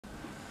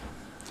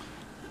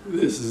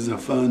This is a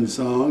fun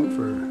song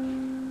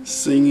for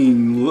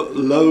singing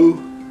low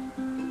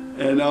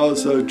and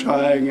also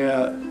trying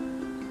out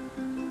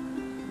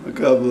a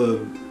couple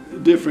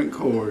of different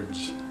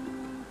chords.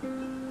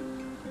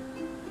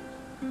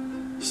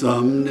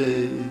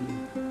 Someday,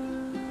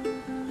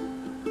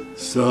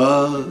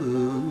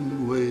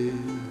 somewhere,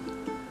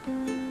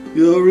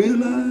 you'll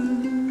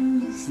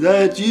realize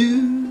that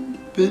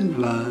you've been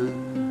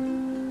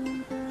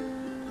blind.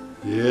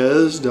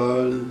 Yes,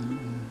 darling,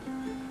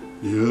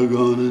 you're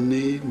gonna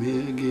need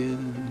me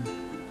again.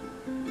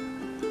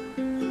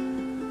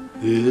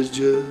 It's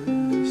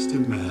just a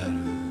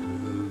matter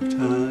of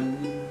time.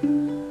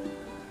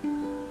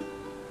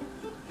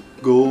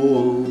 Go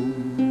on,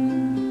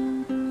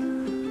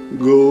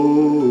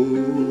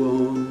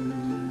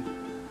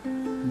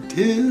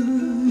 until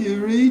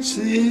you reach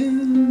the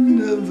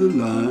end of the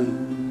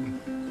line.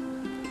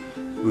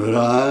 But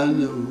I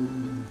know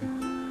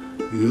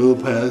you'll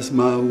pass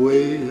my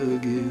way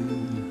again.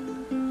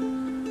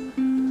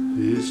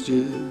 It's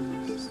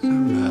just a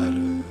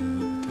matter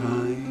of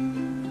time.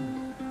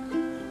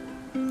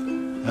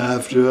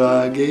 After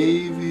I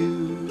gave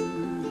you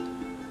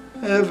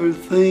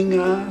everything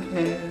I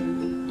had,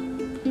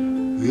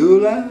 you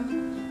laugh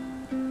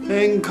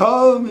and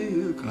call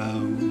me a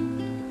clown.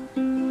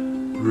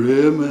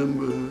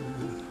 Remember,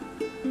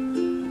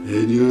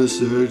 in your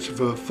search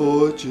for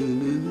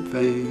fortune and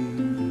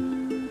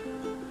fame,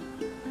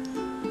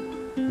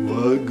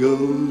 what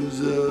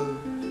goes up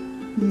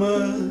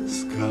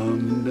must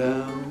come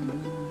down.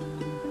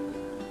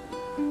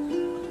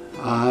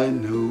 I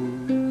know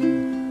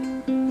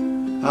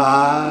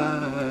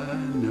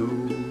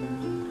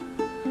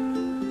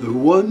that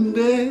one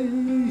day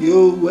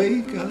you'll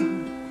wake up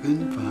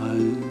and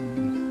find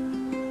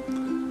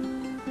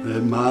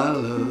that my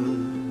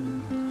love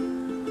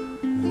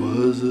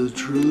was a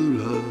true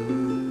love.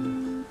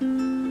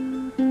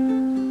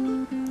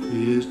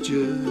 It's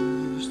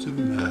just a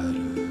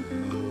matter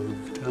of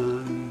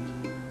time.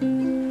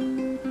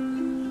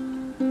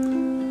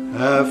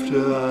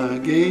 After I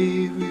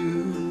gave you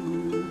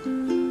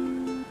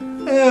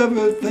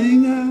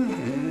everything I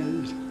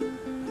had,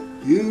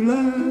 you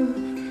laughed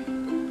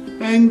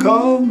and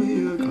called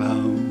me a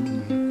clown.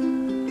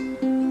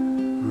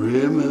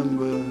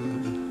 Remember,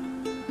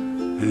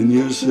 in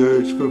your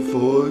search for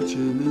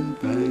fortune and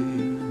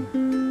fame,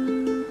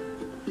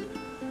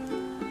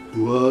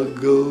 what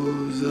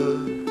goes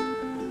up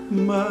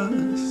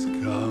must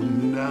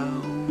come down.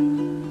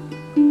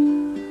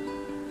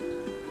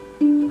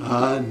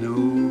 I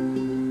know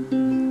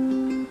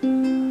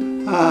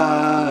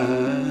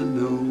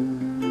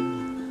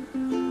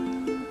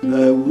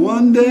that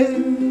one day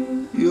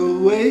you'll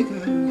wake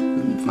up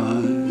and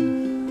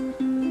find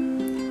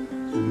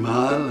that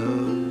my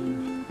love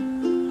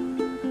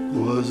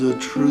was a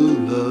true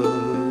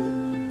love.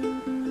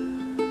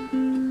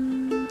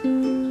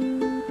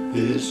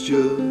 It's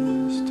just